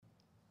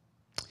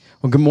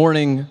Well, good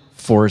morning,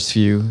 Forest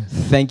View.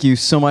 Thank you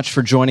so much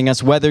for joining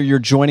us. Whether you're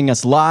joining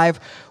us live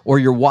or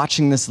you're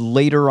watching this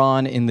later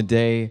on in the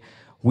day,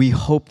 we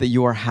hope that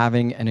you are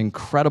having an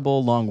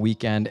incredible long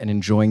weekend and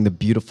enjoying the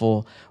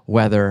beautiful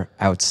weather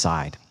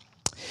outside.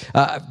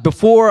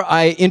 Before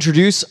I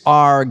introduce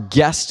our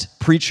guest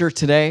preacher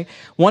today,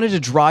 wanted to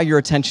draw your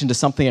attention to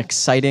something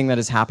exciting that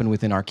has happened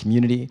within our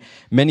community.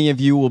 Many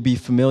of you will be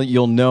familiar,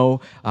 you'll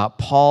know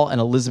Paul and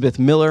Elizabeth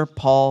Miller.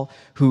 Paul,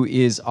 who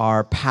is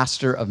our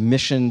pastor of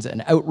missions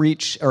and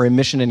outreach, or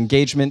mission and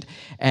engagement,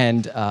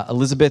 and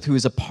Elizabeth, who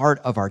is a part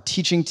of our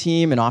teaching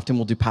team and often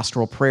will do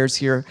pastoral prayers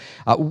here.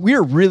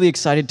 We're really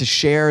excited to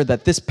share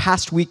that this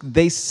past week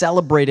they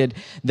celebrated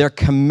their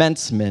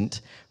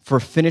commencement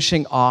for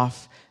finishing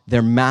off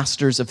their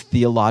Masters of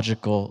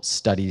Theological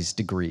Studies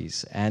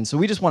degrees. And so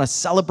we just want to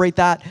celebrate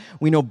that.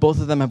 We know both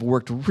of them have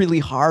worked really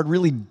hard,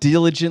 really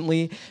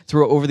diligently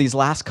over these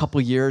last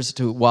couple years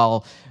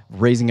while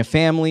raising a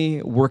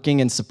family,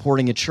 working and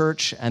supporting a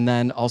church, and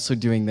then also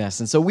doing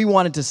this. And so we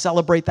wanted to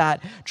celebrate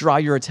that, draw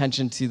your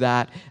attention to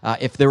that.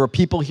 If there were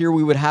people here,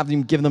 we would have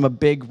them give them a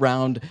big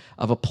round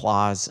of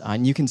applause.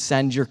 And you can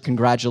send your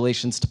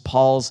congratulations to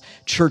Paul's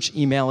church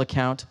email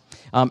account.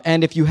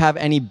 And if you have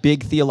any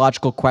big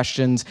theological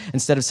questions,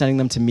 instead of sending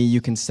them to me,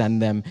 you can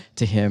send them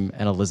to him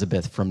and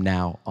Elizabeth from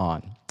now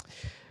on.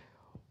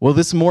 Well,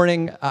 this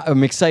morning,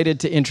 I'm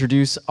excited to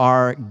introduce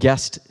our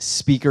guest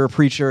speaker,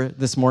 preacher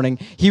this morning.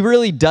 He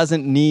really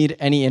doesn't need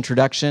any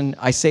introduction.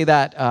 I say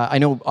that, I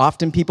know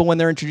often people, when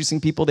they're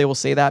introducing people, they will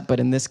say that, but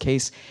in this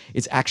case,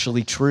 it's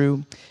actually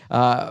true.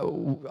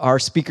 Our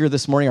speaker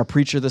this morning, our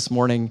preacher this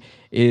morning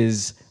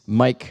is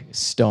Mike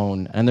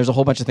Stone. And there's a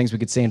whole bunch of things we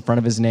could say in front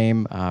of his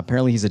name.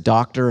 Apparently he's a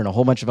doctor and a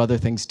whole bunch of other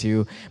things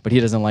too, but he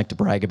doesn't like to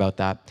brag about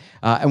that.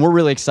 And we're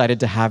really excited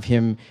to have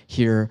him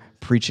here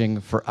preaching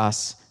for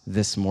us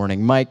this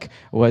morning. Mike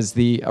was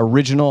the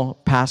original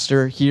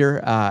pastor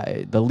here,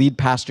 the lead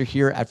pastor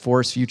here at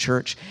Forest View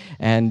Church,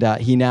 and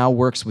he now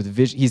works with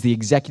he's the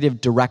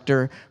executive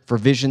director for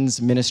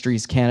Visions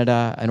Ministries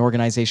Canada, an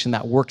organization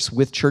that works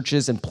with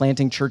churches and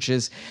planting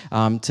churches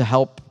to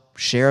help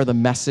share the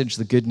message,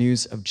 the good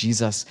news of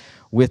Jesus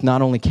with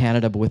not only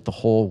Canada, but with the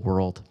whole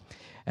world.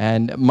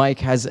 And Mike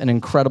has an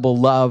incredible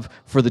love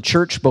for the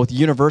church, both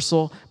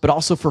universal, but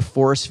also for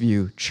Forest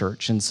View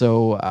Church. And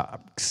so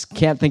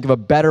can't think of a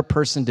better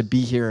person to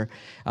be here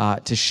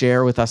to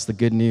share with us the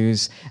good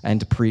news and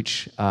to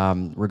preach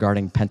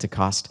regarding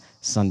Pentecost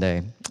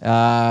Sunday.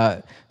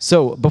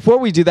 So before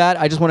we do that,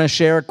 I just want to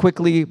share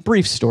a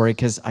brief story,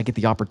 because I get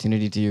the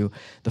opportunity to.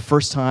 The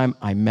first time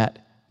I met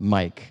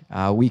Mike.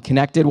 We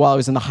connected while I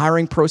was in the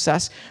hiring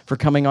process for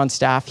coming on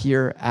staff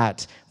here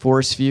at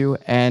Forest View,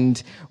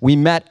 and we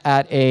met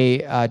at a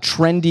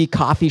trendy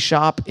coffee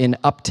shop in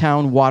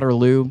Uptown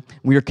Waterloo.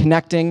 We were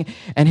connecting,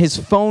 and his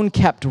phone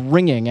kept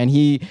ringing, and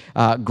he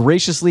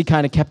graciously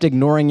kind of kept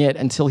ignoring it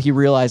until he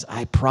realized,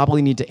 I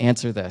probably need to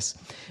answer this.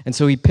 And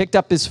so he picked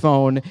up his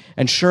phone,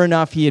 and sure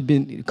enough, he had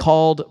been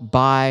called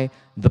by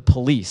the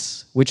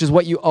police, which is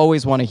what you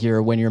always want to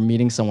hear when you're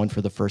meeting someone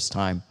for the first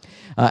time.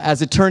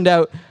 As it turned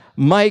out,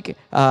 Mike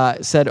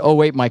said, oh,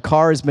 wait, my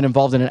car has been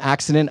involved in an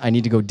accident. I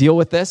need to go deal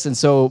with this. And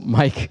so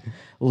Mike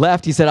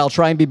left. He said, I'll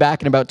try and be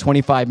back in about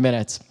 25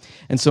 minutes.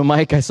 And so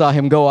Mike, I saw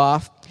him go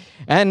off.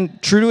 And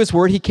true to his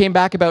word, he came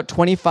back about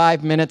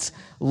 25 minutes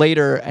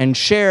later and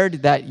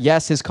shared that,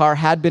 yes, his car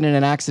had been in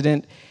an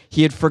accident.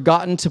 He had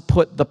forgotten to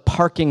put the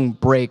parking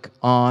brake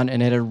on,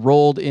 and it had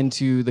rolled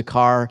into the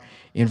car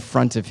in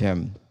front of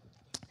him.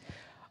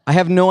 I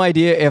have no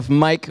idea if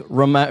Mike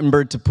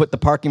remembered to put the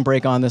parking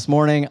brake on this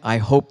morning. I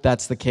hope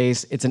that's the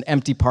case. It's an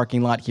empty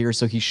parking lot here,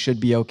 so he should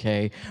be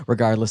okay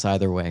regardless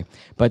either way.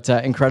 But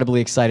incredibly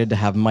excited to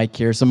have Mike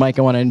here. So Mike,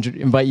 I want to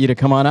invite you to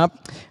come on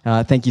up.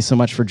 Thank you so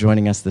much for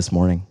joining us this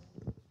morning.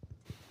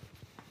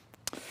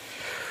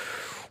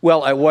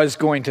 Well, I was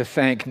going to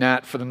thank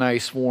Nat for the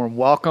nice, warm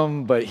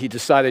welcome, but he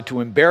decided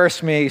to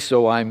embarrass me,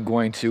 so I'm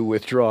going to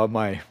withdraw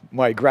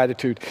my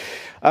gratitude.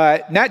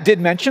 Nat did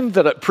mention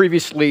that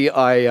previously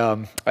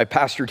I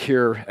pastored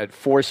here at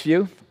Forest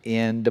View,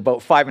 and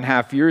about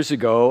 5.5 years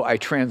ago, I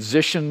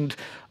transitioned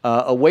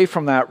away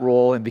from that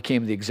role and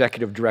became the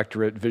executive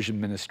director at Vision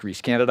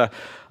Ministries Canada,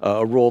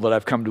 a role that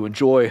I've come to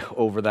enjoy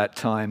over that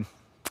time.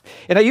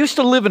 And I used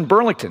to live in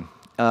Burlington,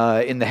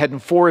 in the Head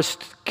and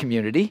Forest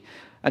community,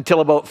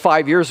 until about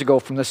 5 years ago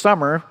from the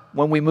summer,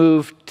 when we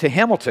moved to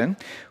Hamilton.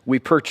 We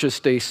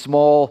purchased a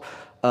small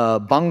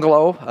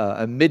bungalow,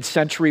 a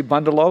mid-century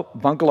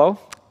bungalow.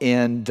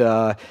 And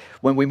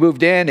when we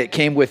moved in, it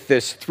came with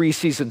this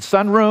 3-season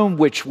sunroom,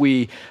 which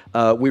we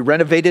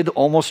renovated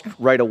almost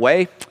right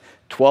away,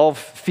 12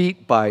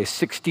 feet by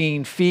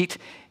 16 feet.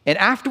 And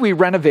after we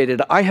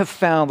renovated, I have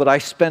found that I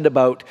spend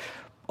about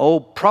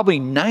probably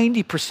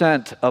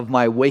 90% of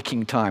my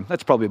waking time,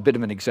 that's probably a bit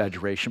of an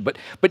exaggeration, but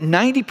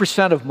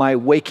 90% of my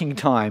waking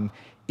time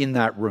in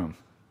that room.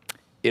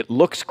 It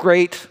looks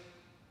great,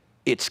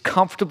 it's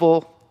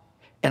comfortable,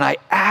 and I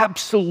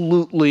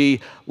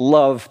absolutely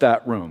love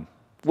that room.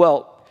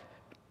 Well,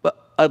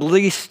 at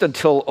least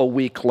until a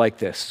week like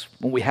this,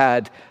 when we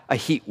had a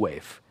heat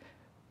wave.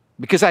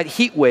 because that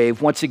heat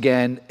wave, once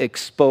again,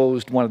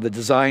 exposed one of the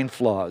design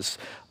flaws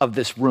of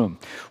this room.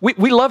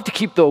 We love to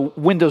keep the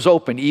windows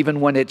open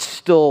even when it's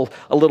still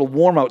a little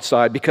warm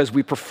outside because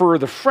we prefer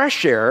the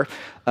fresh air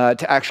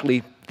to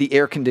actually the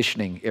air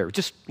conditioning air,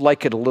 just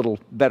like it a little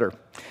better.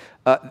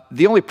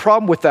 The only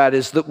problem with that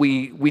is that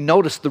we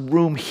notice the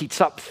room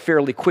heats up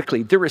fairly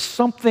quickly. There is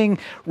something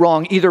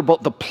wrong either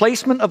about the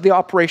placement of the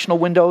operational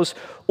windows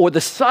or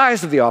the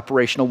size of the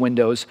operational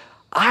windows.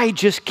 I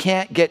just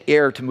can't get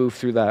air to move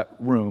through that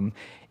room.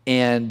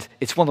 And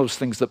it's one of those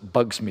things that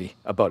bugs me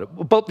about it,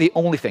 about the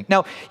only thing.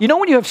 Now, you know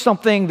when you have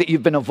something that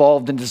you've been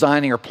involved in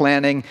designing or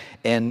planning,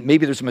 and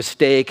maybe there's a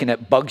mistake and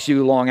it bugs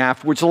you long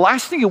afterwards, the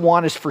last thing you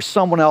want is for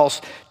someone else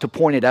to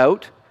point it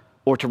out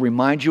or to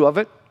remind you of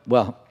it?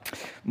 Well,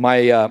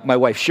 my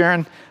wife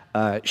Sharon,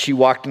 she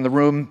walked in the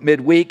room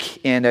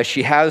midweek, and as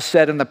she has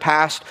said in the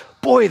past,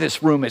 boy,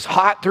 this room is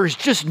hot. There's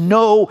just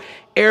no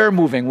air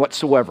moving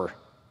whatsoever.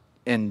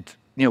 And,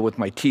 you know, with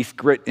my teeth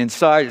grit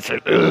inside, it's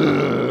like,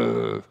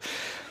 ugh.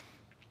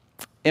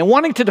 And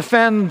wanting to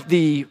defend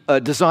the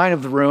design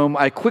of the room,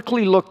 I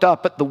quickly looked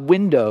up at the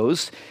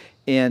windows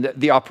and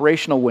the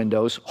operational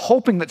windows,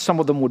 hoping that some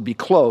of them would be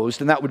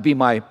closed, and that would be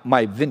my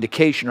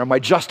vindication or my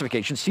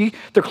justification. See,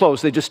 they're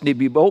closed, they just need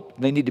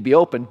to be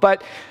opened.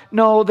 But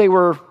no, they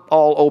were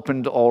all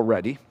opened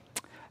already.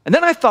 And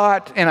then I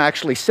thought, and I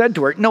actually said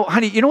to her, no,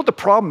 honey, you know what the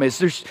problem is?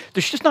 There's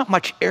just not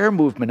much air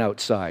movement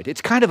outside.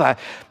 It's kind of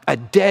a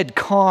dead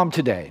calm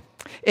today.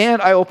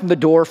 And I opened the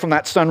door from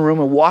that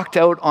sunroom and walked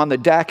out on the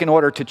deck in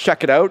order to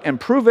check it out and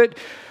prove it,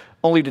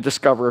 only to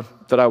discover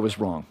that I was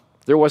wrong.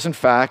 There was, in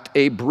fact,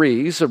 a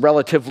breeze, a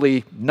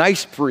relatively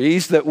nice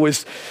breeze that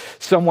was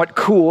somewhat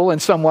cool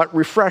and somewhat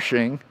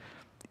refreshing,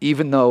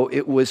 even though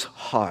it was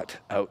hot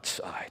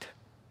outside.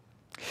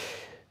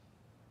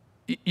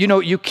 You know,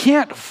 you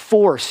can't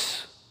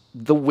force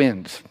the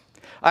wind.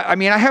 I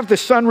mean, I have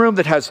this sunroom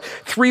that has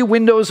 3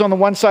 windows on the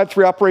one side,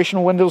 3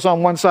 operational windows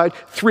on one side,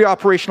 3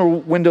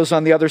 operational windows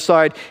on the other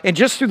side, and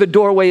just through the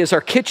doorway is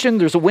our kitchen.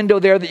 There's a window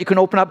there that you can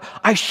open up.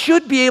 I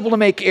should be able to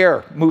make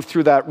air move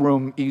through that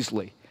room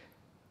easily.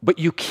 But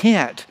you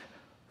can't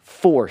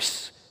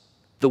force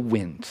the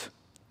wind.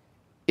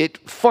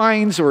 It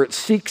finds or it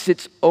seeks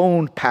its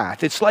own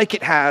path. It's like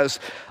it has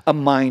a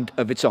mind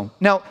of its own.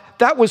 Now,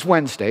 that was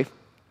Wednesday.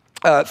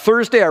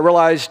 Thursday, I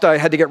realized I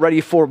had to get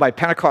ready for my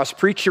Pentecost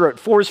preacher at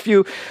Forest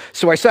View,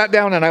 so I sat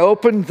down and I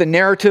opened the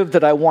narrative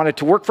that I wanted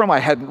to work from. I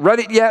hadn't read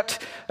it yet,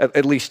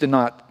 at least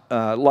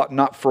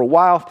not for a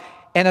while.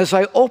 And as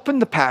I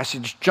opened the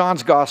passage,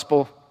 John's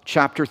Gospel,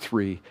 chapter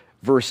 3,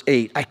 verse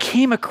 8, I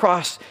came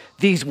across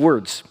these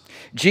words.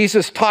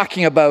 Jesus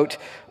talking about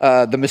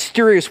the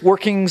mysterious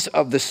workings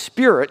of the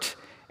Spirit,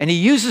 and he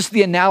uses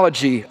the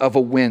analogy of a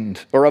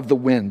wind, or of the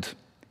wind.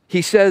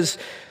 He says,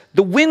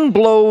 the wind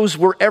blows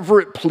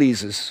wherever it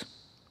pleases.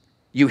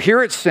 You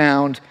hear its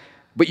sound,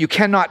 but you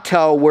cannot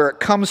tell where it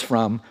comes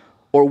from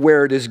or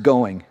where it is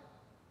going.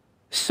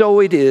 So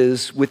it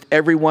is with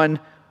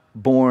everyone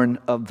born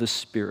of the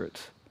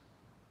Spirit.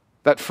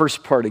 That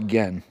first part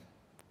again.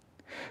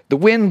 The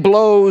wind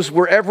blows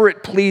wherever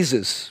it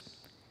pleases.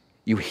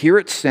 You hear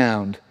its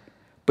sound,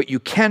 but you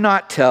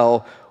cannot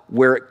tell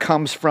where it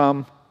comes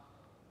from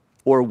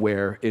or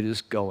where it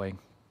is going.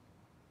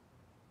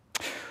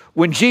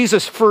 When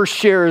Jesus first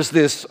shares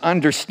this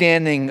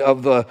understanding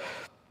of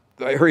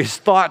his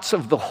thoughts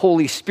of the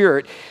Holy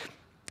Spirit,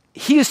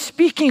 he is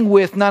speaking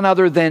with none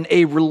other than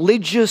a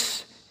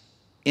religious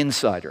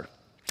insider,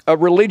 a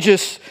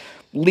religious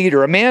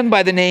leader, a man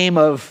by the name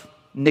of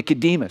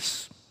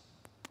Nicodemus.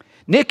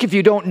 Nick, if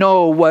you don't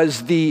know,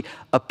 was the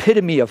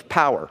epitome of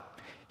power.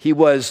 He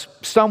was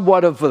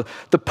somewhat of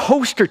the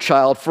poster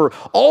child for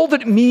all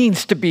that it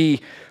means to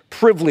be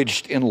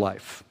privileged in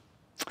life.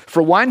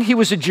 For one, he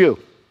was a Jew.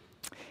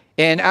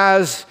 And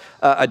as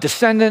a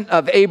descendant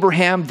of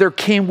Abraham, there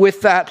came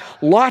with that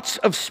lots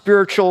of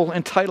spiritual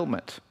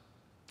entitlement.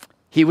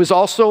 He was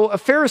also a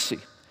Pharisee,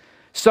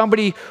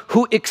 somebody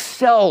who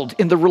excelled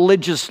in the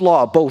religious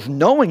law, both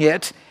knowing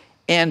it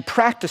and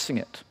practicing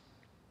it.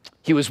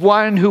 He was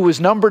one who was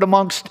numbered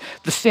amongst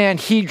the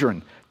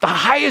Sanhedrin, the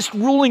highest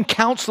ruling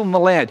council in the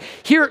land.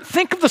 Here,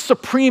 think of the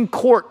Supreme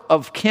Court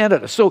of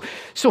Canada. So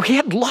he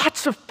had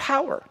lots of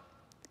power.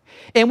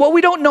 And while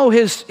we don't know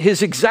his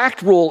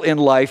exact role in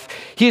life,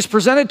 he is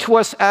presented to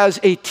us as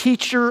a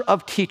teacher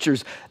of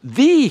teachers,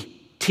 the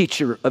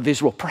teacher of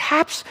Israel,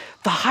 perhaps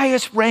the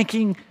highest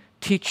ranking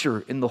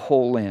teacher in the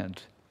whole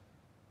land.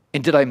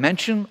 And did I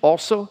mention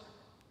also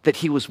that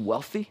he was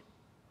wealthy?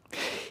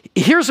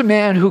 Here's a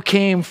man who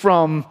came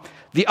from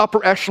the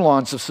upper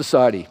echelons of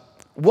society,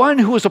 one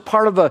who was a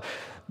part of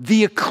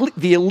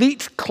the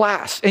elite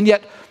class, and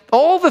yet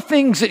all the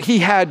things that he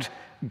had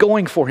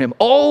going for him,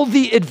 all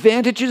the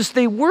advantages,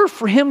 they were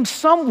for him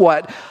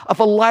somewhat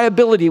of a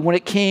liability when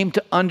it came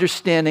to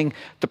understanding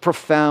the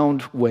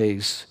profound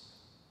ways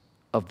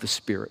of the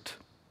Spirit.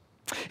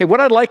 And what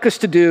I'd like us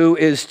to do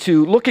is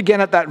to look again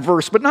at that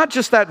verse, but not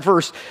just that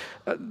verse,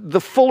 the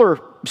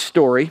fuller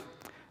story,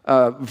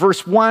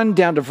 verse 1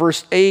 down to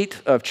verse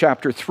 8 of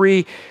chapter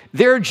 3.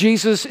 There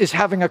Jesus is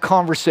having a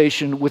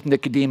conversation with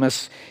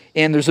Nicodemus,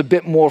 and there's a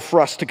bit more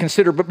for us to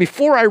consider. But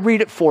before I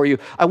read it for you,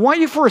 I want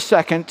you for a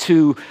second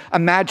to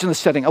imagine the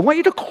setting. I want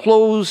you to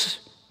close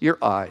your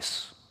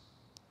eyes.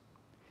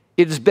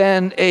 It has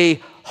been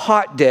a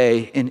hot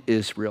day in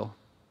Israel.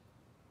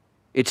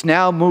 It's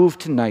now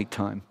moved to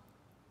nighttime.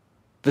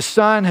 The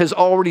sun has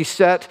already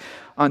set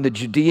on the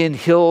Judean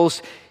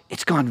hills.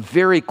 It's gone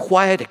very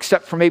quiet,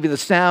 except for maybe the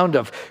sound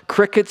of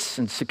crickets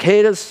and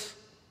cicadas,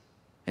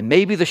 and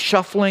maybe the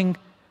shuffling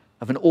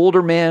of an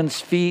older man's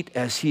feet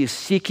as he is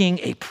seeking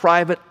a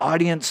private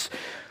audience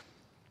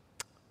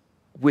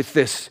with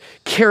this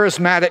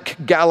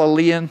charismatic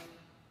Galilean.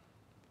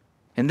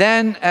 And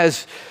then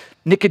as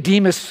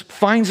Nicodemus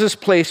finds this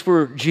place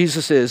where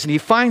Jesus is, and he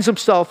finds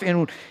himself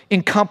in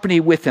company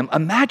with him,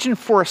 imagine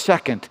for a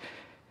second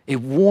a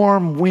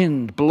warm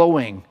wind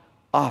blowing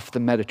off the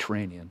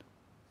Mediterranean.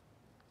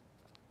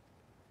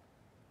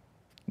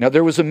 Now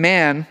there was a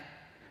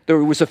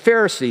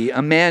Pharisee,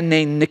 a man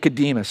named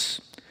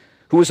Nicodemus,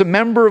 who was a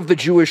member of the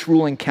Jewish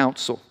ruling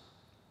council.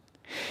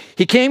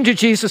 He came to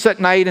Jesus at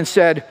night and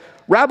said,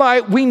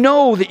 "Rabbi, we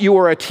know that you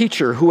are a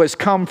teacher who has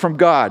come from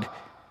God.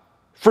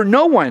 For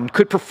no one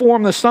could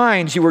perform the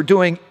signs you are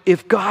doing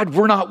if God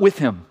were not with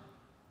him."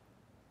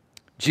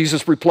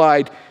 Jesus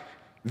replied,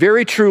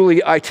 "Very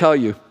truly, I tell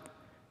you,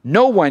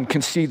 no one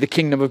can see the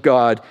kingdom of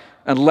God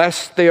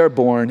unless they are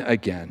born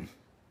again."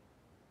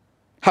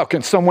 "How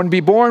can someone be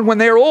born when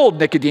they are old?"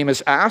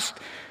 Nicodemus asked.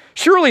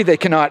 "Surely they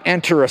cannot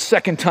enter a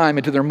second time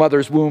into their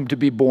mother's womb to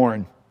be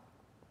born."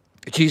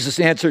 Jesus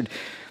answered,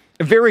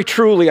 "Very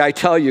truly, I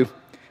tell you,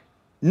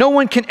 no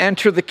one can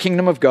enter the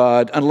kingdom of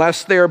God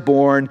unless they are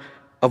born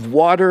of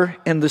water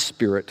and the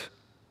Spirit.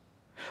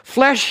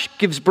 Flesh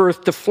gives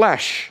birth to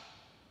flesh,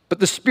 but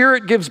the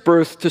Spirit gives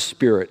birth to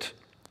spirit.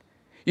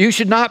 You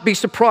should not be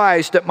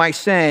surprised at my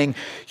saying,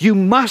 'You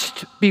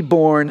must be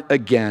born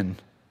again.'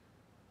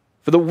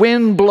 For the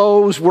wind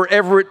blows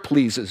wherever it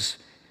pleases.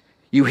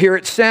 You hear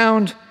its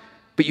sound,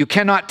 but you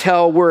cannot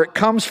tell where it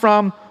comes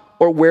from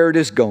or where it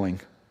is going.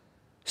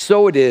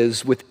 So it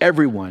is with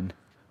everyone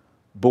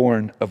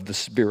born of the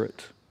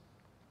Spirit."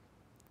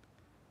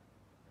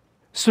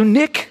 So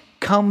Nick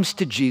comes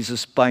to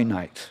Jesus by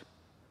night.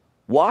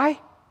 Why?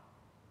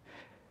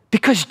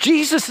 Because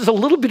Jesus is a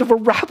little bit of a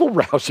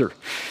rabble-rouser.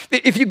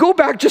 If you go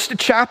back just a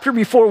chapter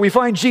before, we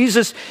find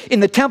Jesus in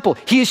the temple.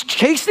 He is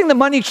chasing the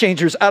money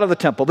changers out of the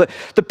temple, the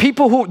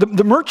people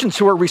the merchants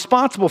who are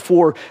responsible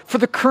for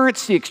the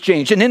currency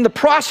exchange. And in the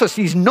process,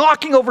 he's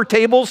knocking over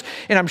tables,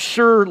 and I'm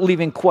sure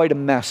leaving quite a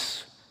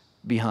mess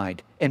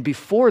behind. And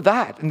before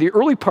that, in the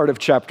early part of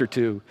chapter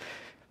 2,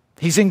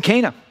 he's in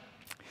Cana.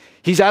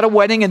 He's at a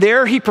wedding, and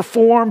there he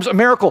performs a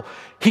miracle.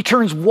 He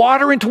turns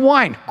water into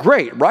wine.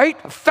 Great, right?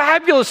 A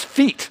fabulous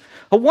feat.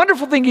 A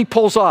wonderful thing he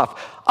pulls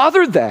off.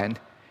 Other than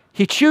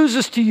he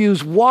chooses to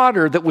use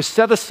water that was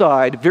set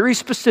aside very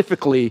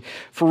specifically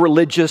for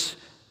religious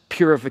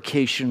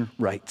purification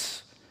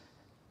rites.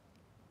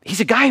 He's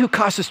a guy who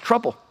causes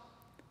trouble.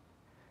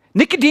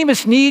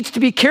 Nicodemus needs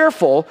to be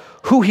careful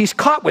who he's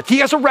caught with. He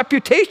has a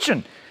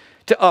reputation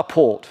to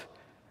uphold.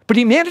 But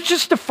he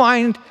manages to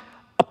find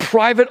a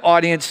private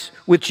audience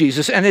with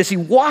Jesus. And as he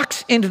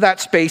walks into that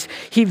space,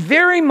 he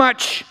very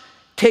much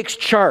takes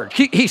charge.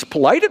 He's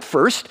polite at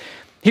first.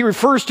 He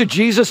refers to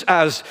Jesus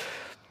as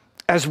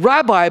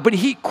rabbi, but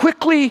he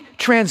quickly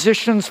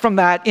transitions from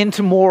that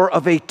into more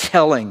of a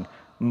telling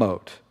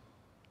mode.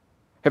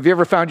 Have you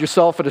ever found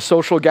yourself at a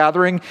social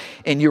gathering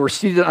and you were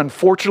seated,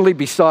 unfortunately,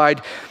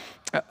 beside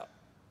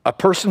a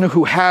person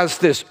who has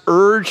this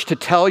urge to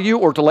tell you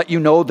or to let you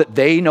know that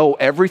they know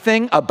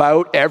everything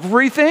about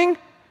everything?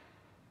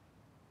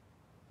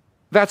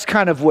 That's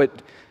kind of what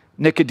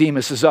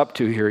Nicodemus is up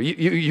to here.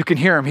 You can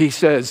hear him. He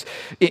says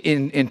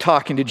in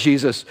talking to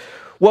Jesus,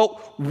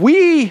 "Well,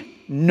 we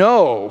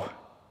know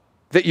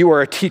that you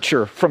are a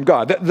teacher from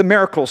God." The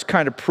miracles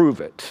kind of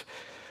prove it.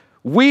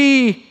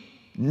 We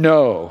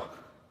know.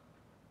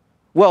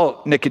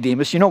 Well,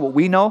 Nicodemus, you know what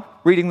we know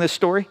reading this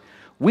story?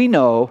 We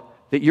know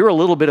that you're a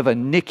little bit of a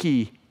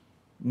Nicky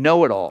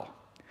know-it-all.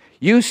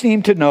 You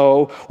seem to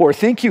know or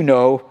think you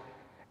know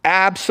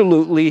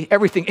absolutely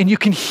everything. And you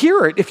can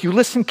hear it if you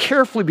listen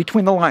carefully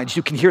between the lines.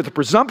 You can hear the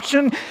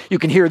presumption, you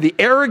can hear the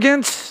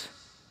arrogance,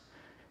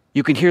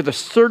 you can hear the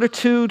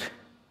certitude,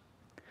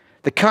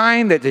 the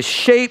kind that is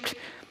shaped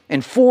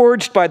and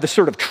forged by the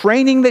sort of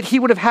training that he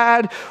would have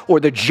had, or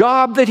the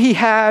job that he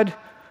had,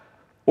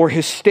 or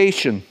his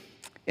station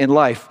in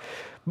life.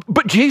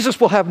 But Jesus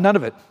will have none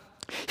of it.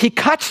 He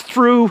cuts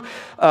through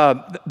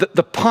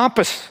the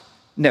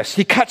pompousness.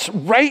 He cuts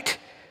right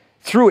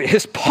through it,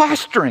 his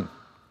posturing.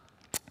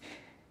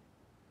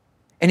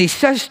 And he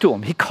says to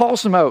him, he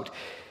calls him out,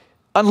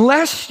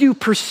 unless you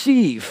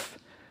perceive,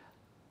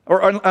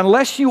 or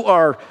unless you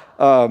are,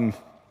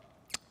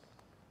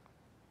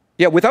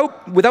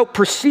 without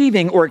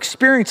perceiving or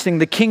experiencing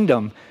the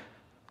kingdom,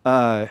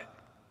 let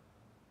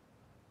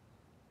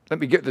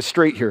me get this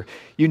straight here.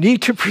 You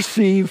need to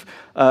perceive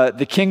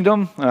the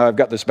kingdom. I've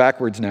got this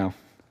backwards now.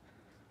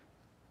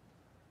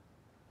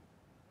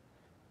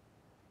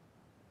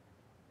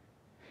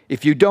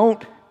 If you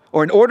don't,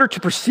 or in order to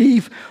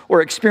perceive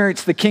or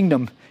experience the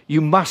kingdom, you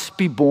must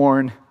be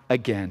born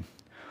again,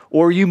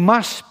 or you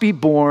must be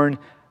born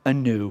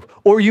anew,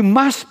 or you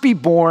must be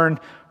born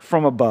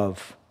from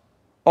above.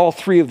 All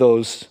three of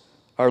those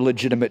are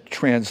legitimate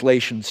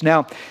translations.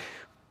 Now,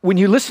 when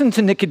you listen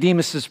to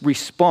Nicodemus'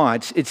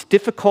 response, it's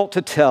difficult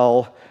to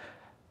tell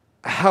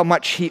how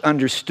much he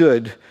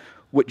understood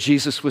what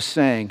Jesus was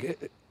saying.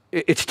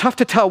 It's tough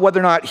to tell whether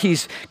or not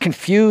he's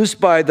confused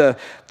by the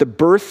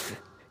birth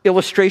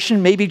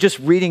illustration, maybe just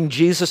reading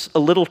Jesus a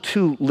little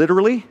too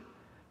literally,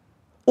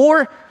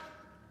 or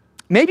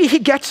maybe he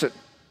gets it.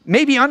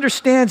 Maybe he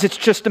understands it's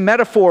just a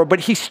metaphor, but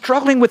he's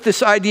struggling with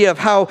this idea of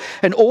how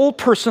an old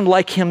person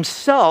like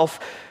himself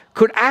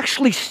could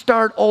actually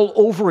start all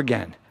over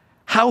again,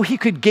 how he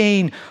could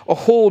gain a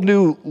whole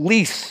new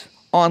lease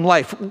on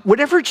life.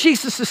 Whatever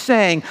Jesus is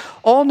saying,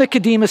 all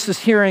Nicodemus is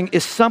hearing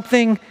is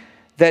something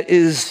that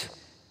is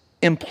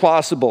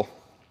implausible.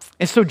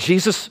 And so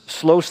Jesus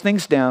slows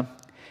things down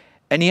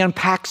and he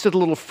unpacks it a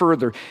little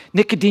further.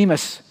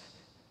 Nicodemus,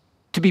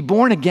 to be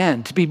born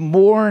again, to be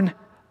born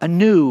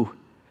anew,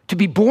 to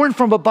be born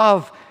from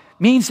above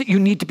means that you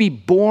need to be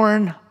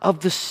born of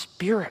the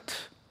Spirit.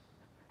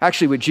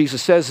 Actually, what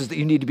Jesus says is that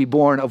you need to be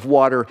born of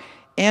water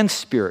and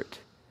Spirit.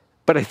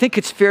 But I think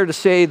it's fair to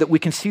say that we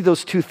can see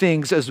those two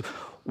things as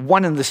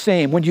one and the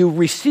same. When you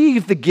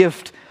receive the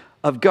gift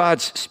of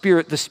God's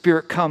Spirit, the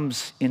Spirit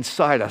comes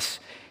inside us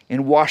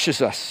and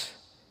washes us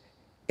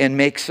and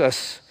makes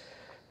us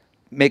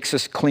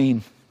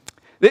clean.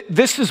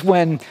 This is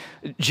when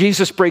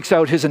Jesus breaks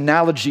out his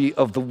analogy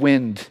of the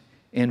wind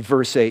in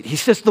verse 8. He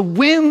says, the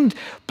wind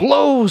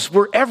blows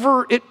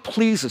wherever it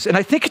pleases. And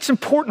I think it's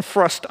important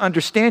for us to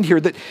understand here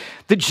that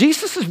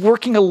Jesus is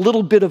working a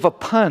little bit of a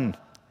pun.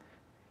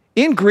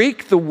 In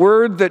Greek, the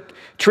word that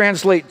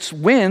translates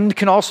wind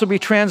can also be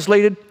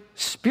translated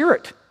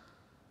spirit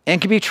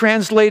and can be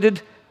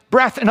translated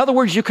breath. In other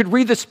words, you could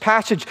read this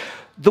passage,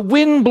 the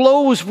wind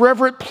blows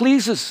wherever it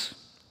pleases,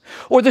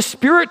 or the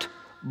Spirit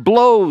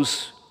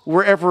blows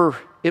wherever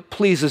it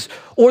pleases,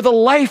 or the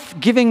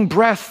life-giving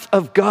breath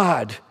of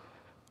God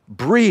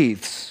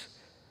breathes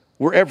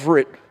wherever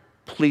it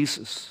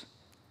pleases.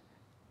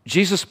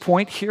 Jesus'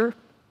 point here,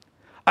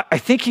 I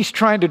think he's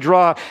trying to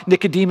draw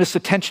Nicodemus'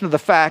 attention to the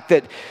fact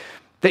that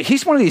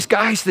he's one of these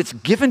guys that's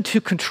given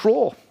to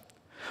control.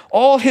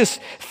 All his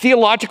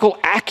theological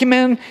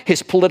acumen,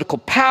 his political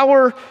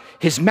power,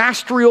 his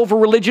mastery over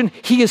religion,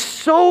 he is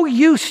so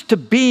used to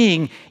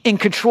being in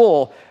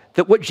control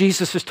that what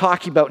Jesus is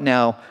talking about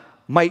now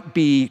might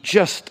be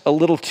just a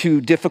little too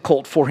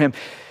difficult for him.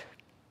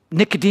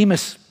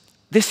 Nicodemus,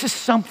 this is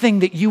something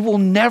that you will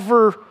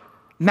never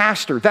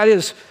master. That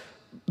is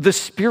the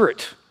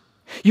Spirit.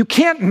 You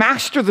can't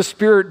master the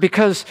Spirit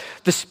because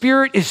the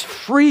Spirit is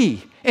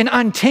free and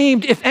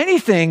untamed. If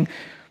anything,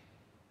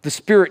 the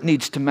Spirit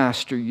needs to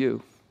master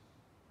you.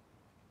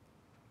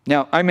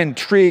 Now, I'm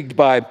intrigued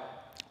by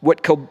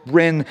what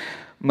Corinne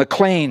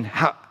McLean,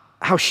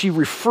 how she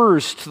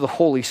refers to the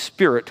Holy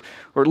Spirit,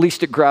 or at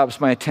least it grabs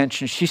my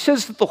attention. She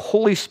says that the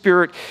Holy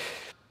Spirit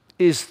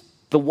is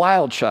the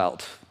wild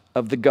child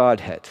of the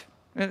Godhead.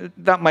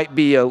 That might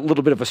be a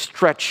little bit of a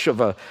stretch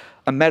of a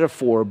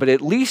metaphor, but at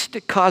least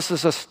it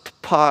causes us to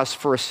pause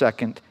for a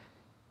second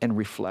and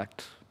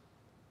reflect.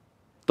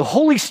 The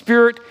Holy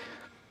Spirit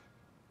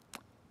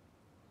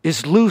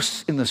is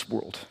loose in this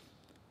world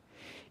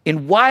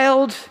in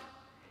wild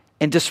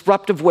and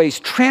disruptive ways,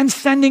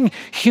 transcending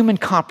human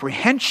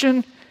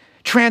comprehension,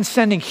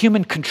 transcending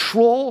human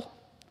control.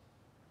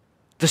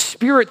 The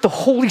Spirit, the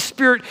Holy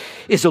Spirit,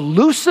 is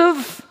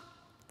elusive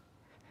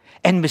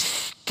and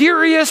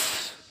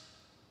mysterious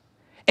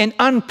and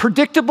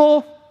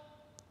unpredictable.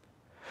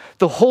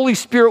 The Holy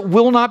Spirit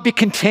will not be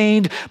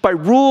contained by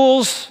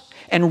rules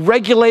and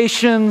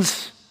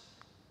regulations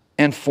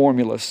and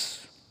formulas.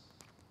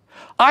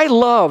 I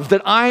love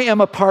that I am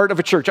a part of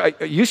a church. I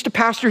used to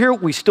pastor here.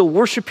 We still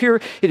worship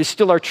here. It is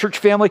still our church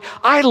family.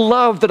 I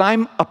love that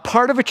I'm a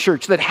part of a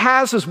church that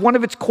has as one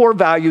of its core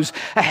values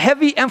a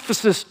heavy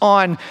emphasis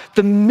on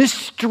the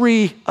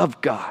mystery of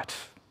God.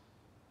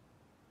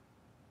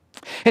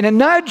 And a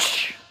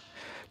nudge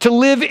to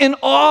live in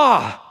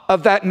awe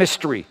of that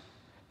mystery.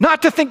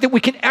 Not to think that we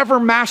can ever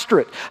master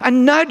it. A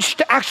nudge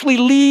to actually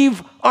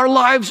leave our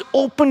lives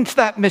open to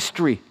that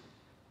mystery.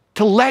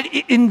 To let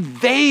it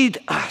invade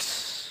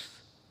us.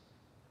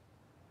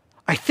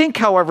 I think,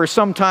 however,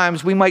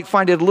 sometimes we might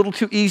find it a little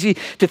too easy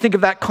to think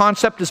of that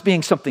concept as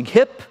being something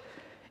hip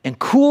and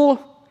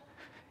cool.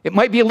 It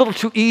might be a little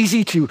too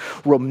easy to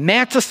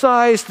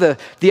romanticize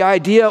the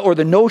idea or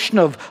the notion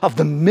of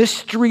the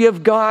mystery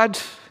of God.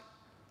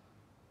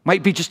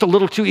 Might be just a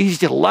little too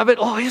easy to love it.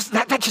 Oh,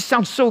 that just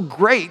sounds so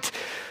great.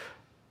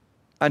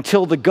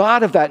 Until the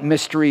God of that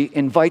mystery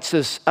invites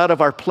us out of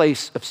our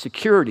place of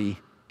security,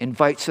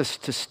 invites us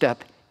to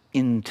step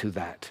into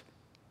that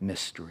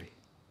mystery.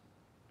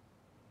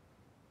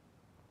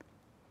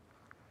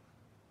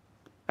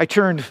 I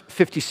turned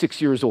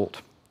 56 years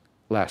old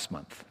last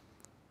month.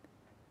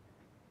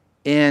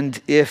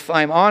 And if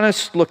I'm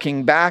honest,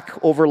 looking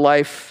back over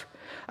life,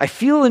 I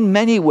feel in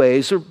many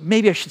ways, or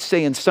maybe I should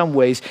say in some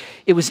ways,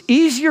 it was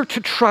easier to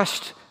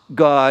trust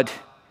God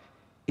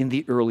in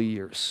the early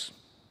years.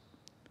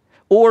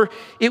 Or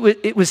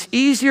it was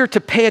easier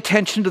to pay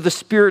attention to the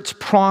Spirit's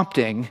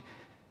prompting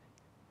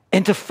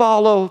and to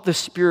follow the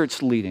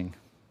Spirit's leading.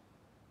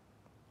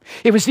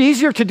 It was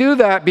easier to do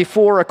that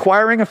before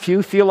acquiring a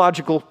few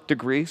theological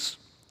degrees.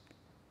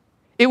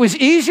 It was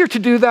easier to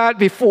do that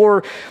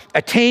before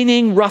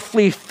attaining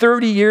roughly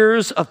 30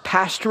 years of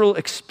pastoral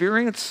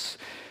experience.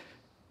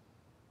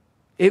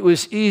 It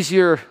was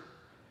easier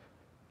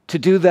to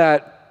do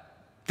that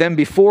than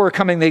before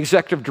becoming the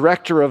executive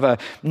director of a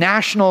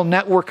national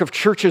network of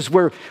churches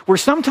where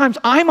sometimes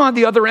I'm on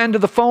the other end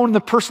of the phone and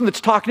the person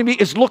that's talking to me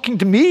is looking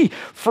to me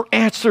for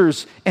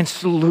answers and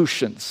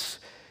solutions.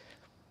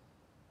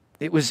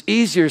 It was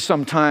easier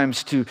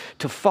sometimes to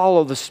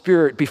follow the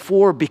Spirit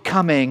before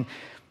becoming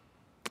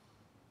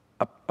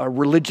a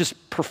religious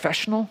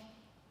professional.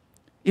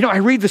 You know, I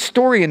read the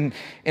story and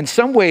in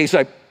some ways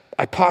I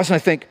pause and I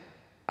think,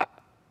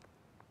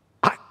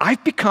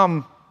 I've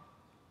become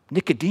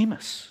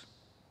Nicodemus.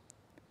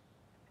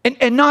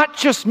 And not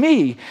just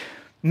me,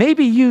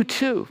 maybe you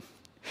too.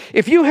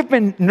 If you have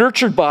been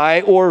nurtured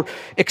by or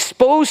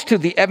exposed to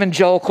the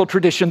evangelical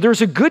tradition,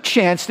 there's a good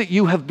chance that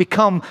you have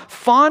become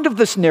fond of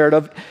this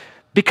narrative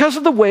because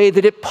of the way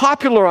that it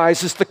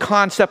popularizes the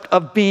concept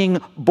of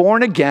being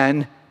born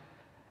again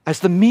as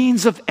the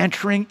means of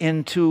entering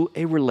into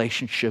a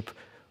relationship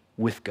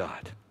with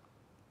God.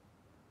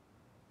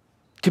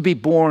 To be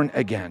born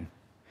again.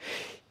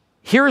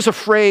 Here is a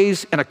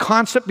phrase and a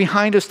concept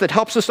behind us that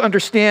helps us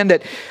understand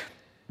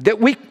that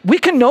we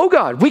can know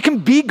God. We can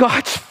be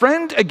God's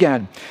friend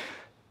again.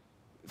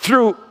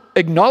 Through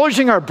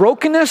acknowledging our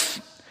brokenness,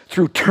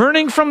 through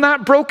turning from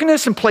that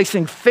brokenness and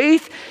placing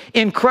faith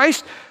in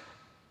Christ,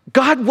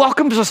 God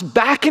welcomes us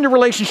back into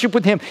relationship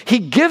with Him. He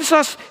gives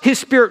us His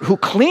Spirit who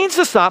cleans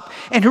us up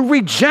and who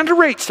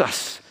regenerates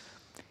us.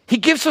 He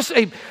gives us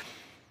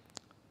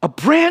a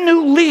brand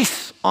new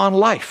lease on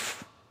life.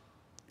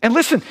 And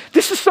listen,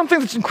 this is something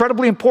that's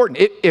incredibly important.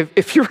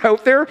 If you're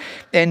out there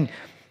and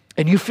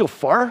you feel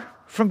far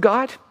from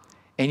God,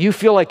 and you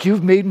feel like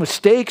you've made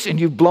mistakes and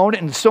you've blown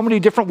it in so many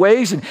different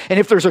ways, and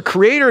if there's a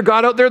creator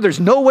God out there, there's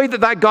no way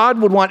that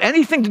God would want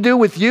anything to do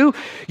with you.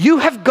 You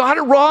have got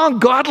it wrong.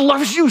 God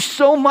loves you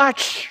so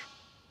much.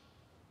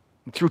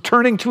 And through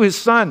turning to His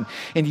Son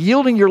and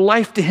yielding your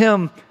life to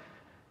Him,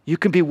 you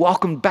can be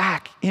welcomed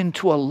back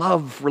into a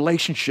love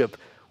relationship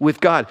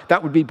with God.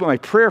 That would be my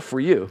prayer for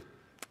you.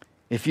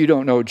 If you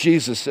don't know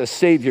Jesus as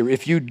Savior,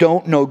 if you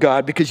don't know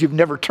God because you've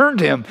never turned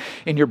to Him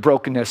in your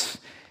brokenness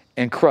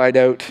and cried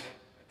out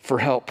for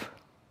help.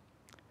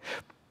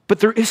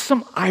 But there is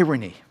some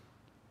irony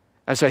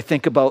as I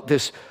think about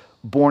this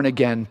born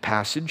again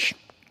passage.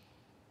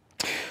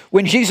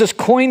 When Jesus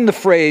coined the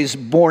phrase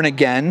born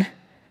again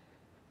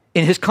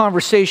in His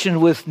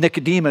conversation with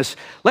Nicodemus,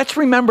 let's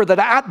remember that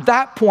at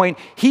that point,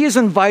 He is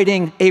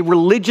inviting a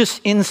religious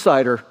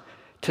insider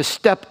to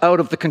step out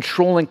of the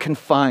controlling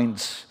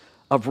confines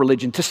of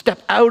religion, to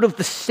step out of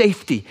the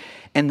safety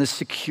and the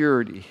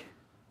security.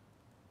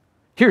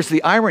 Here's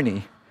the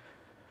irony.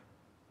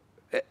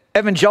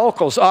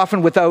 Evangelicals,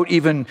 often without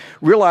even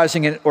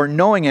realizing it or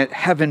knowing it,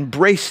 have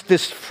embraced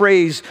this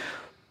phrase,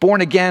 born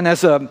again,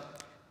 it's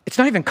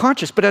not even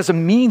conscious, but as a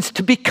means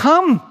to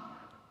become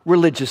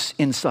religious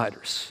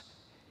insiders.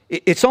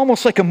 It's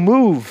almost like a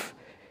move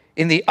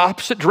in the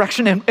opposite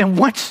direction. And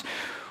once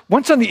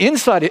on the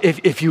inside,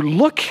 if you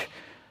look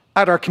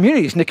at our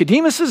communities,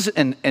 Nicodemus's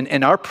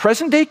and our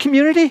present day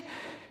community,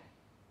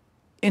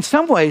 in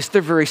some ways,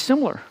 they're very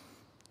similar.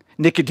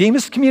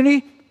 Nicodemus'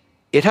 community,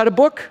 it had a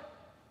book.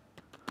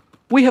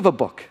 We have a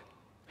book.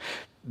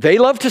 They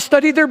love to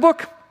study their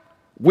book.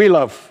 We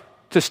love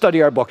to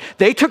study our book.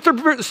 They took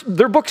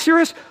their book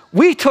serious.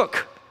 We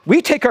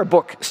take our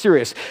book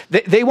serious.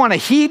 They want to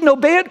heed and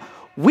obey it.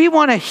 We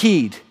want to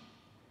heed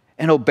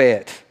and obey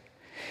it.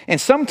 And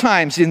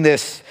sometimes in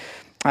this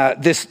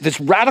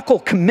radical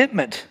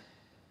commitment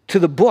to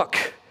the book,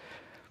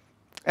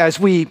 as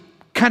we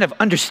kind of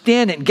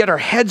understand it and get our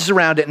heads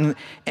around it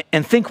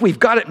and think we've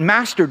got it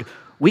mastered,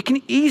 we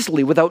can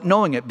easily, without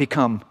knowing it,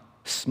 become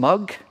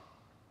smug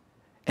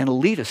and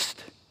elitist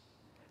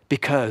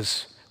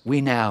because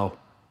we now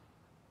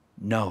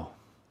know.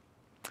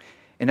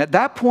 And at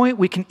that point,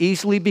 we can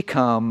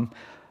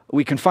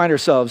find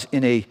ourselves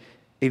in a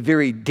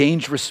very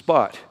dangerous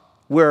spot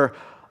where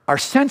our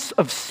sense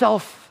of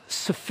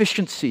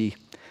self-sufficiency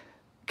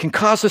can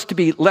cause us to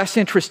be less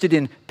interested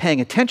in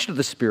paying attention to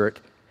the Spirit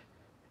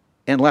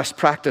and less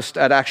practiced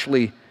at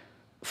actually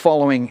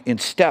following in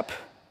step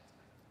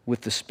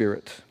with the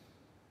Spirit.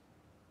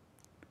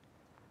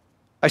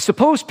 I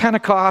suppose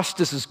Pentecost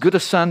is as good a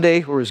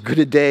Sunday or as good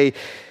a day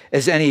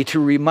as any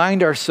to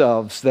remind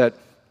ourselves that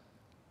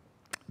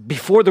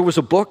before there was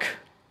a book,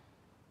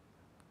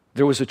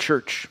 there was a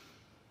church,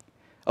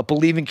 a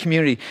believing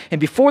community.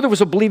 And before there was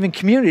a believing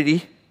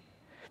community,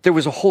 there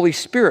was a Holy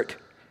Spirit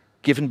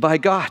given by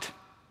God.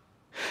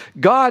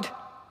 God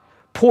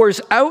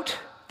pours out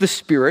the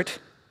Spirit.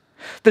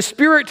 The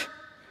Spirit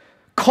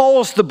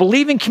calls the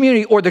believing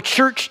community or the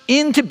church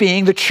into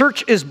being. The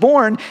church is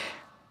born,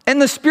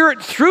 and the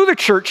Spirit, through the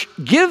church,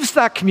 gives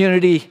that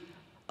community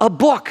a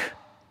book,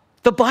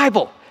 the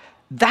Bible.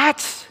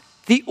 That's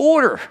the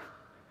order,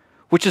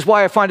 which is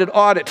why I find it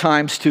odd at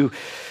times to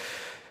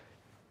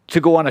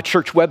go on a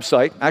church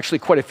website, actually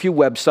quite a few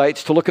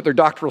websites, to look at their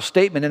doctrinal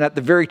statement, and at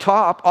the very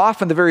top,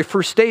 often the very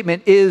first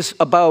statement is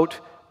about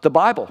the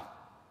Bible.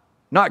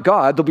 Not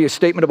God. There'll be a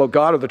statement about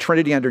God or the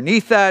Trinity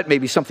underneath that,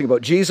 maybe something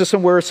about Jesus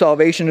somewhere,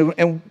 salvation,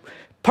 and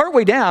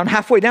partway down,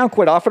 halfway down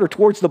quite often, or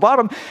towards the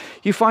bottom,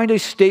 you find a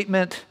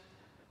statement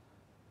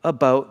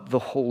about the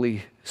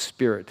Holy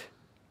Spirit.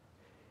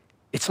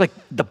 It's like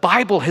the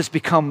Bible has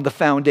become the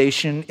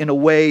foundation in a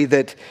way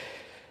that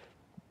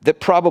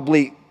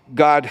probably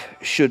God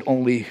should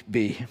only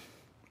be.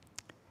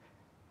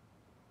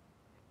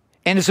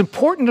 And as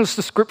important as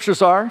the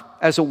Scriptures are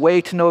as a way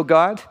to know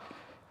God,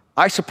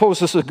 I suppose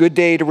this is a good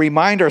day to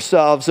remind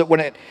ourselves that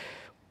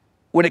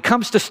when it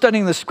comes to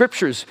studying the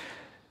Scriptures,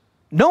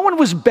 no one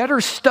was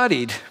better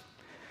studied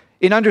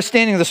in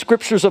understanding the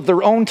Scriptures of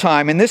their own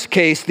time, in this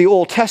case, the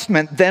Old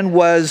Testament, than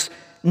was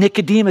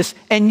Nicodemus.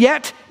 And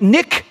yet,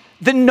 Nick,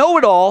 the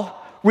know-it-all,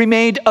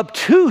 remained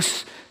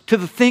obtuse to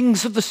the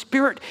things of the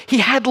Spirit. He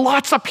had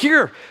lots up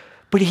here,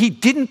 but he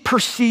didn't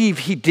perceive,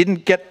 he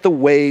didn't get the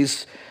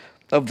ways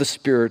of the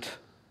Spirit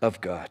of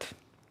God.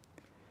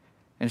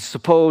 And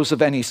suppose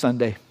of any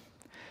Sunday,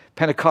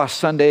 Pentecost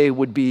Sunday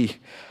would be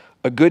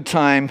a good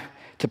time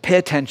to pay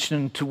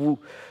attention to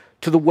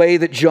the way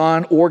that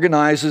John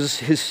organizes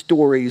his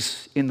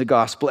stories in the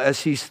gospel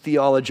as he's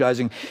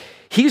theologizing.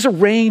 He's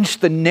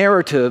arranged the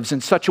narratives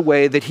in such a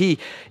way that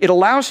it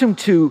allows him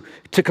to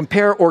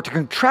compare or to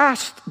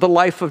contrast the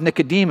life of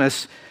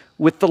Nicodemus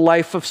with the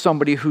life of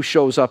somebody who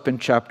shows up in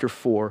chapter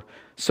 4,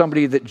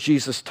 somebody that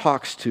Jesus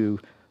talks to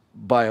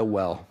by a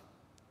well.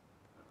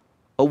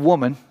 A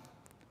woman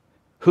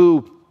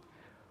who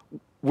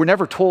we're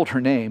never told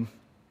her name.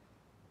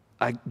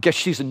 I guess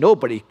she's a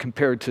nobody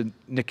compared to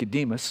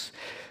Nicodemus.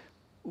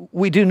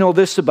 We do know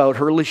this about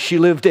her. She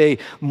lived a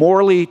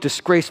morally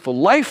disgraceful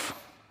life.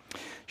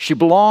 She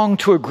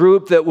belonged to a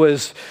group that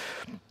was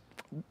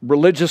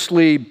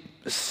religiously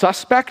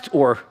suspect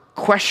or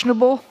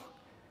questionable.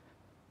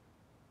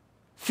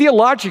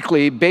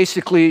 Theologically,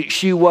 basically,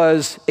 she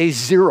was a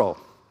zero.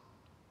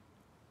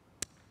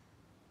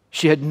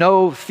 She had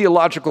no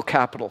theological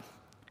capital.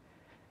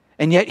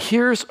 And yet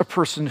here's a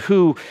person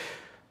who,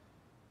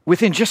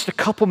 within just a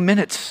couple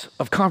minutes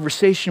of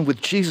conversation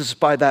with Jesus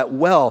by that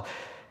well,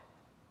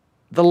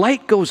 the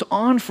light goes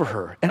on for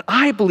her. And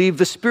I believe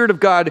the Spirit of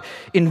God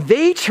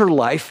invades her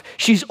life.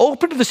 She's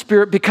open to the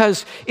Spirit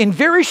because in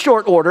very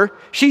short order,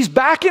 she's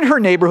back in her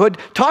neighborhood,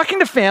 talking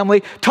to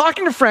family,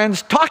 talking to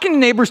friends, talking to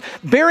neighbors,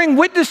 bearing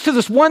witness to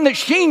this one that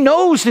she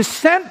knows is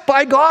sent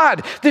by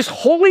God, this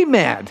holy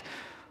man.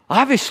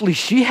 Obviously,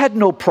 she had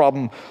no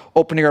problem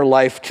opening her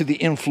life to the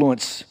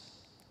influence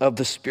of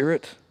the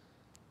Spirit.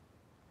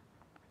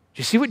 Do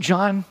you see what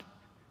John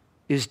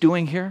is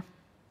doing here?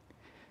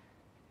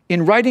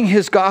 In writing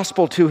his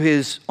gospel to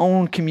his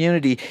own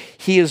community,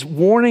 he is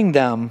warning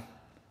them.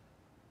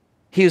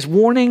 He is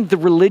warning the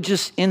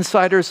religious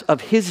insiders of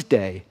his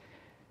day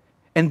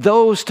and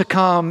those to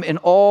come in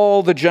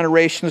all the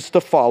generations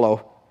to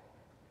follow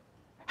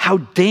how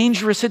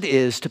dangerous it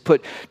is to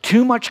put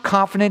too much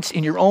confidence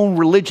in your own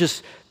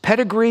religious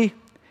pedigree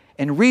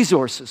and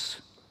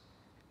resources.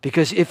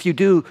 Because if you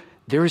do,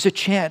 there is a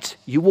chance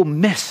you will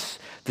miss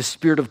the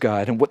Spirit of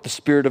God and what the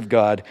Spirit of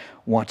God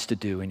wants to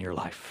do in your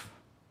life.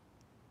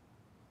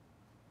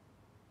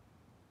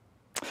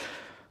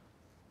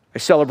 I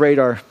celebrate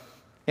our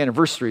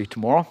anniversary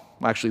tomorrow.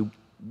 Actually,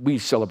 we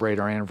celebrate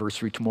our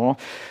anniversary tomorrow.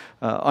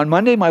 On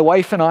Monday, my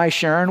wife and I,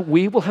 Sharon,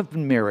 we will have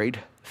been married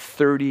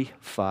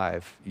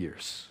 35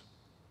 years.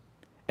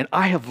 And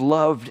I have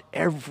loved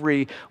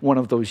every one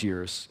of those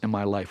years in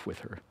my life with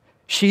her.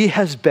 She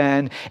has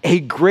been a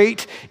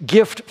great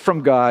gift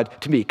from God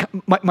to me,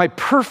 my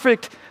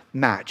perfect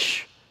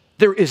match.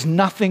 There is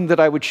nothing that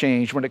I would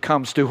change when it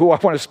comes to who I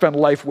want to spend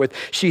life with.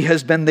 She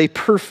has been the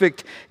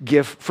perfect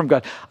gift from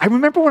God. I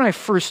remember when I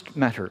first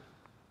met her.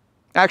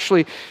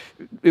 Actually,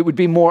 it would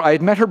be more, I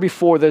had met her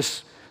before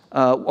this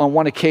on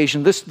one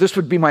occasion. This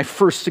would be my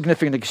first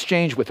significant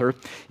exchange with her.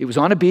 It was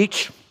on a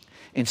beach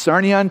in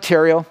Sarnia,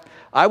 Ontario.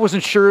 I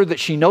wasn't sure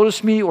that she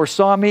noticed me or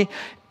saw me,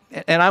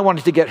 and I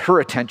wanted to get her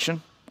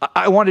attention.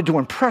 I wanted to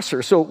impress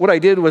her. So what I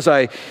did was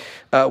I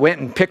went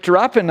and picked her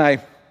up, and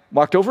I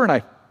walked over and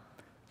I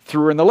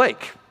threw her in the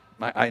lake.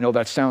 I know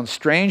that sounds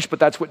strange, but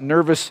that's what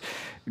nervous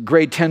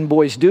grade 10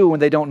 boys do when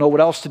they don't know what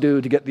else to do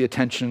to get the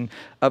attention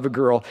of a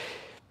girl.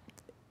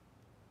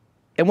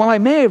 And while I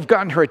may have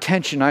gotten her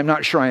attention, I'm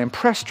not sure I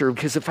impressed her,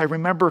 because if I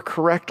remember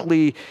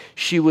correctly,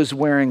 she was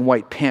wearing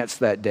white pants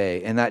that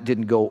day, and that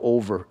didn't go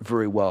over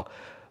very well.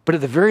 But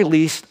at the very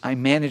least, I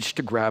managed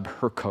to grab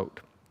her coat,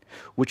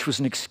 which was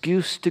an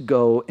excuse to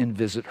go and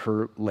visit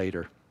her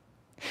later.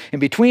 And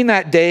between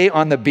that day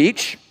on the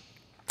beach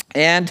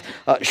and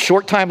a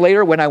short time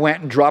later when I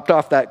went and dropped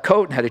off that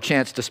coat and had a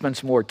chance to spend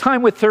some more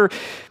time with her,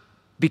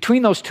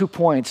 between those 2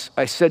 points,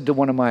 I said to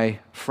one of my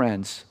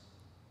friends,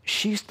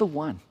 she's the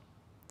one.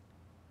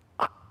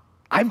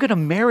 I'm going to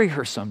marry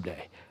her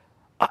someday.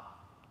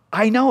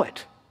 I know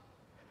it.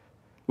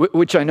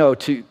 Which I know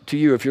to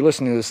you, if you're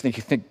listening to this, you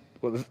think,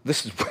 well,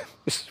 this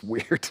is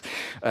weird.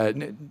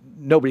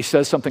 Nobody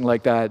says something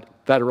like that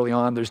early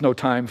on. There's no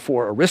time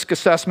for a risk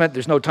assessment.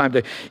 There's no time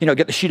to,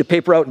 get the sheet of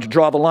paper out and to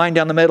draw the line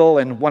down the middle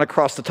and one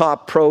across the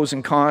top, pros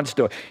and cons.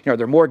 There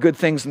are more good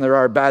things than there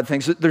are bad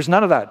things. There's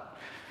none of that.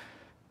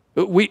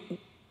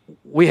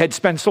 We had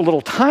spent so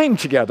little time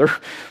together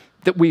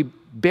that we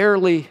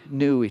barely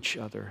knew each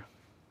other.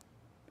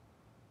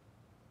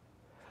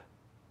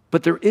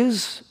 But there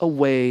is a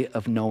way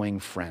of knowing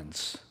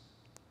friends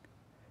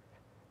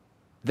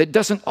that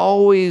doesn't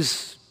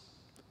always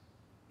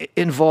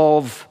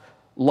involve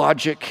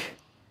logic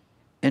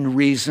and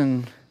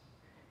reason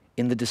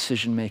in the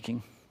decision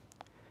making.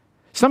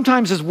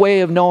 Sometimes this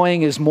way of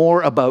knowing is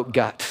more about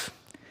gut.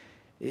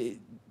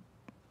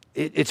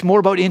 It's more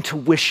about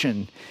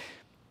intuition.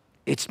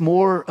 It's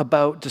more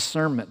about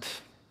discernment.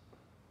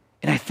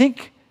 And I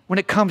think when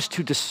it comes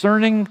to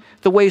discerning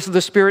the ways of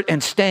the Spirit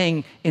and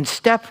staying in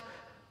step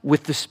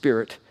with the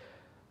Spirit,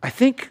 I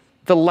think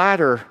the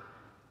latter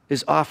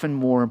is often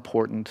more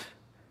important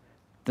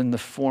than the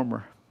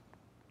former.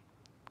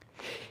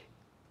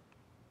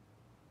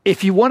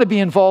 If you want to be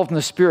involved in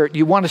the Spirit,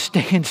 you want to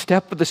stay in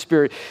step with the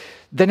Spirit,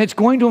 then it's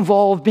going to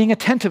involve being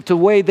attentive to the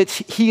way that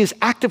He is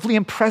actively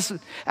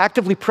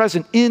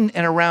present in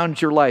and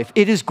around your life.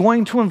 It is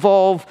going to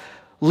involve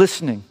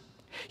listening.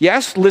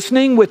 Yes,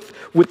 listening with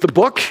the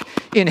book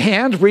in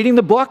hand, reading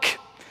the book.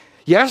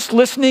 Yes,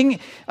 listening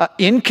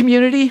in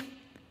community,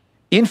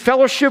 in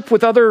fellowship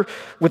with other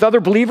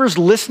believers,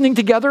 listening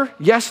together.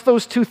 Yes,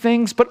 those two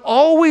things, but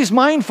always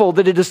mindful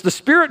that it is the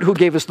Spirit who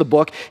gave us the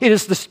book. It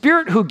is the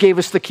Spirit who gave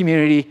us the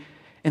community,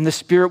 and the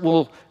Spirit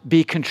will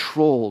be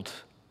controlled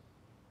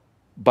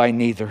by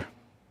neither.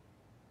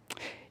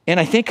 And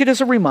I think it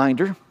is a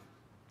reminder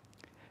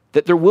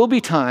that there will be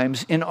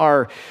times in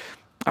our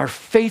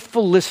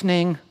faithful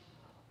listening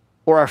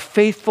or our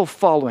faithful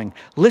following,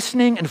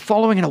 listening and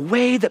following in a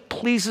way that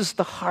pleases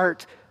the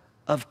heart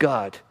of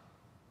God.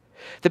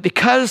 That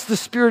because the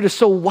Spirit is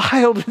so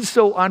wild and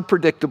so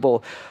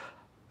unpredictable,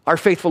 our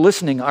faithful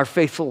listening, our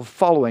faithful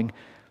following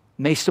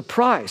may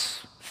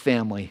surprise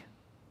family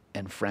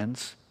and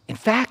friends. In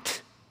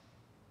fact,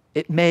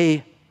 it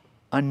may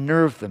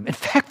unnerve them. In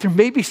fact, there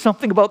may be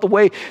something about the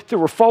way that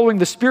we're following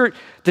the Spirit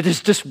that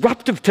is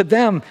disruptive to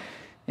them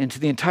and to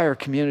the entire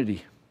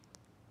community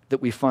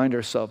that we find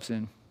ourselves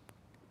in.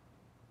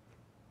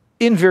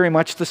 In very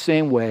much the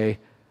same way,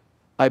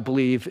 I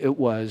believe it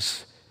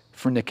was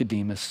for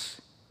Nicodemus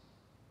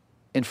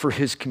and for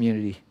his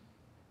community.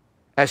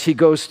 As he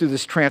goes through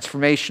this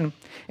transformation,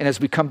 and as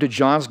we come to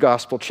John's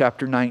Gospel,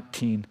 chapter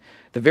 19,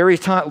 the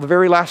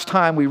very last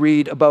time we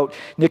read about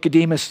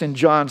Nicodemus in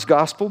John's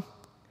Gospel,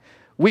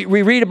 we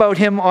read about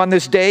him on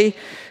this day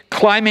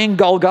climbing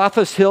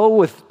Golgotha's hill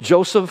with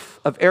Joseph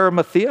of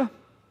Arimathea,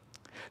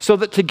 so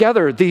that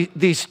together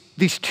these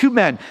two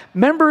men,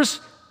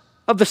 members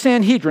of the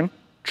Sanhedrin,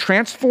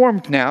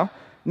 transformed now,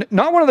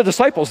 not one of the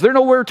disciples, they're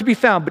nowhere to be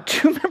found, but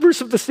two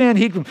members of the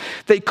Sanhedrin,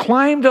 they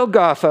climbed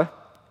Golgotha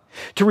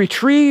to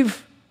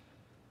retrieve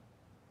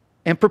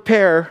and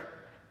prepare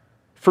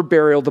for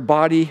burial the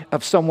body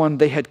of someone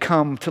they had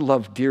come to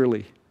love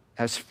dearly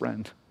as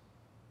friend.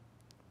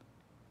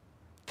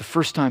 The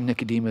first time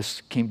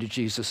Nicodemus came to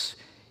Jesus,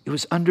 it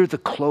was under the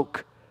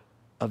cloak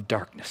of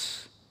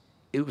darkness.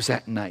 It was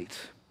at night.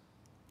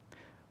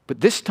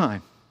 But this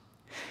time,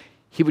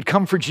 he would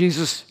come for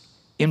Jesus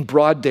in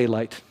broad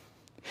daylight,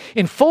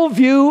 in full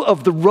view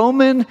of the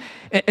Roman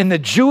and the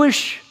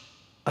Jewish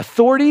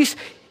authorities.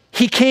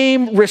 He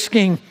came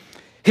risking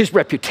his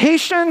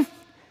reputation,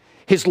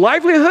 his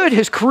livelihood,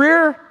 his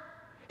career,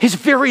 his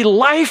very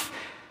life.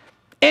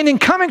 And in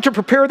coming to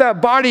prepare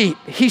that body,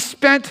 he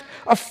spent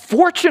a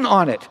fortune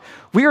on it.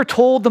 We are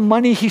told the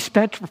money he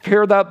spent to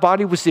prepare that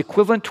body was the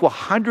equivalent to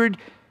 100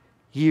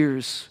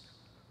 years'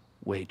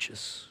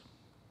 wages.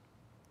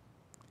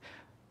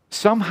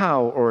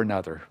 Somehow or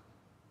another,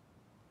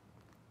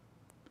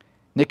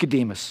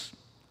 Nicodemus,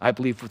 I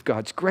believe with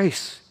God's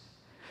grace,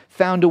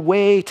 found a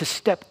way to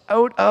step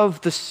out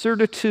of the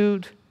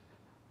certitude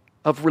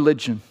of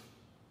religion.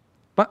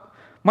 But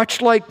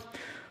much like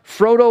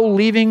Frodo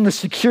leaving the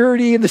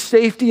security and the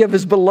safety of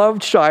his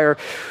beloved Shire,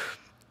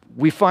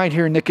 we find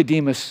here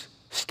Nicodemus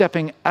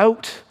stepping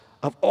out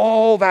of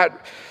all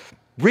that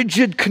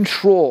rigid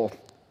control,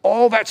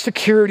 all that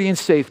security and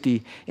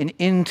safety, and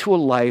into a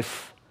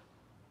life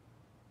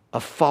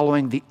of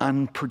following the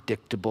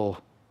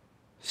unpredictable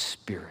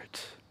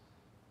Spirit.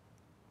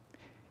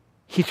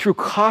 He threw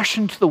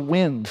caution to the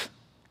wind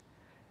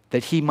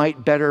that he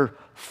might better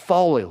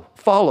follow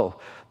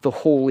the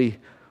holy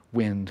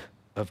wind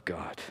of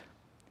God.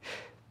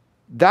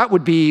 That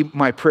would be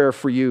my prayer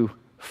for you,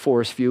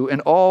 Forest View, and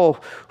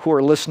all who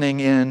are listening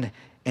in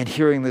and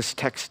hearing this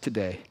text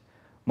today.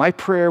 My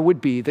prayer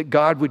would be that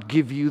God would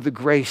give you the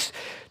grace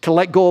to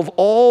let go of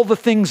all the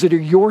things that are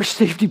your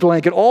safety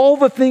blanket, all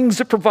the things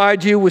that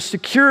provide you with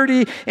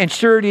security and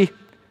surety,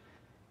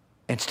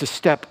 and to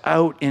step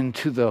out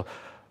into the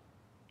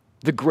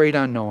great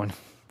unknown,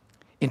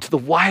 into the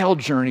wild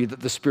journey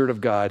that the Spirit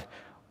of God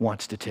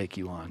wants to take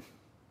you on.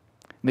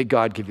 May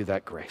God give you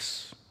that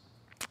grace.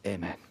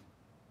 Amen.